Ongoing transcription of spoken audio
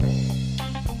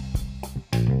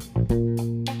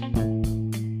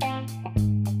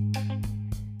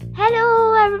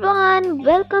and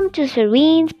welcome to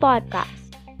Serene's podcast.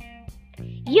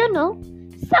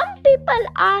 Some people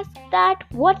ask that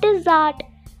what is art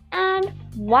and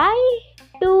why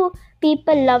do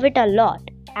people love it a lot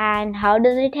and how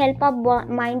does it help our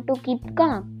mind to keep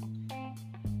calm?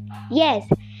 Yes,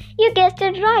 you guessed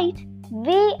it right.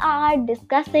 We are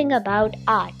discussing about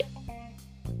art.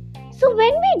 So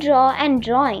when we draw and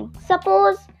drawing,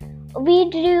 suppose we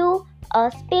drew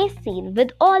a space scene with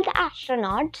all the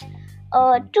astronauts,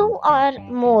 two or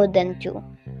more than two,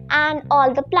 and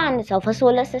all the planets of a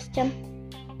solar system.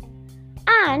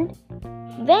 And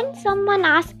when someone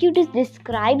asks you to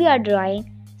describe your drawing,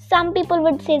 some people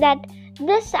would say that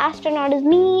this astronaut is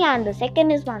me and the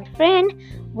second is my friend.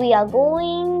 We are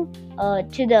going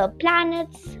to the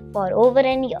planets for over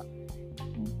a year.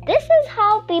 This is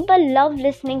how people love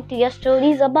listening to your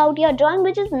stories about your drawing,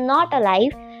 which is not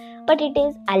alive, but it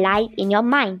is alive in your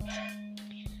mind.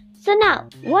 So now,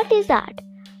 what is art?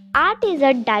 Art is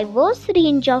a diverse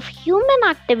range of human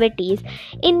activities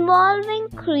involving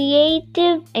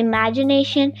creative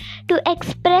imagination to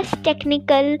express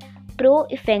technical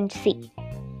proficiency.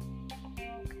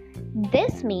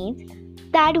 This means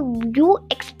that you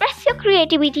express your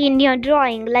creativity in your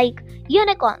drawing like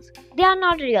unicorns. They are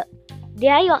not real. They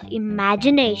are your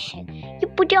imagination. You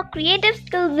put your creative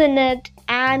skills in it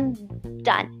and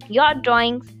done. Your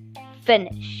drawing's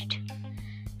finished.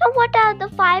 Now, what are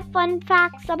the 5 fun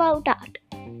facts about art?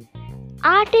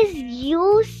 Art is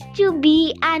used to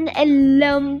be an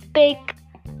Olympic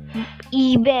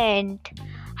event.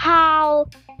 How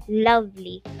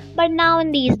lovely. But now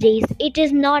in these days, it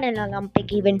is not an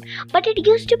Olympic event, but it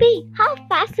used to be. How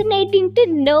fascinating to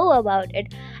know about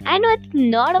it. I know it's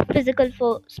not a physical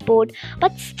sport,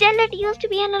 but still it used to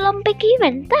be an Olympic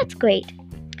event. That's great.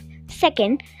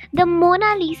 Second, the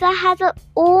Mona Lisa has her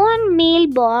own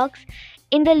mailbox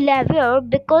in the Louvre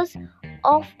because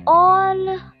of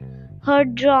all her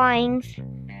drawings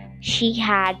she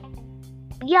had.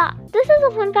 Yeah, this is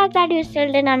a fun fact that you still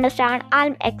didn't understand.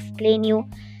 I'll explain you.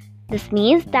 This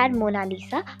means that Mona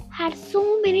Lisa had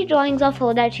so many drawings of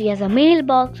her that she has a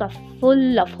mailbox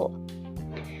full of her.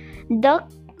 The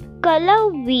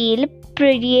color wheel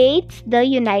predates the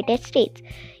United States.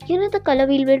 The color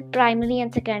wheel with primary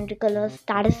and secondary colors,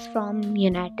 that is from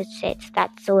United States.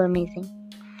 That's so amazing.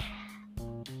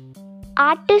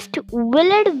 Artist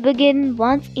Willard Wiggin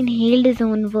once inhaled his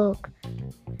own work.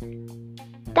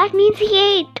 That means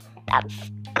he ate.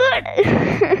 That's good.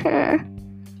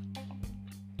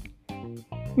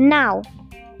 Now,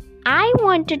 I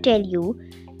want to tell you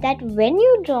that when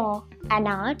you draw an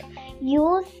art,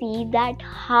 you see that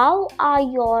how are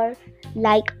your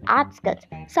art skills.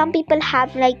 Some people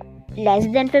have less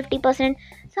than 50%,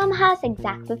 some has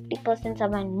exact 50%,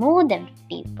 some have more than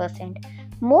 50%.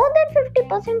 More than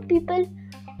 50% people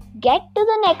get to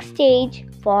the next stage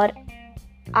for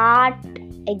art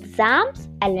exams,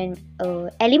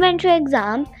 elementary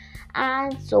exams,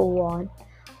 and so on.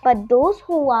 But those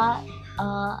who are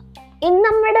in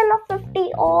the middle of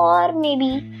 50 or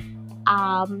maybe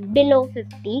below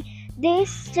 50, they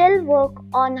still work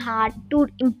on hard to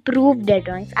improve their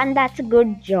drawings, and that's a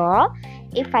good job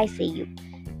if I say you.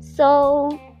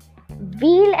 So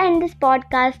we'll end this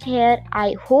podcast here.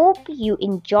 I hope you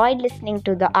enjoyed listening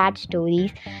to the art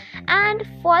stories, and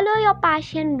follow your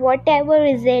passion, whatever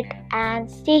is it, and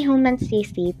stay home and stay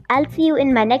safe. I'll see you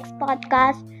in my next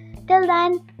podcast. Till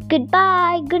then,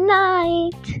 goodbye, good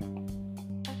night.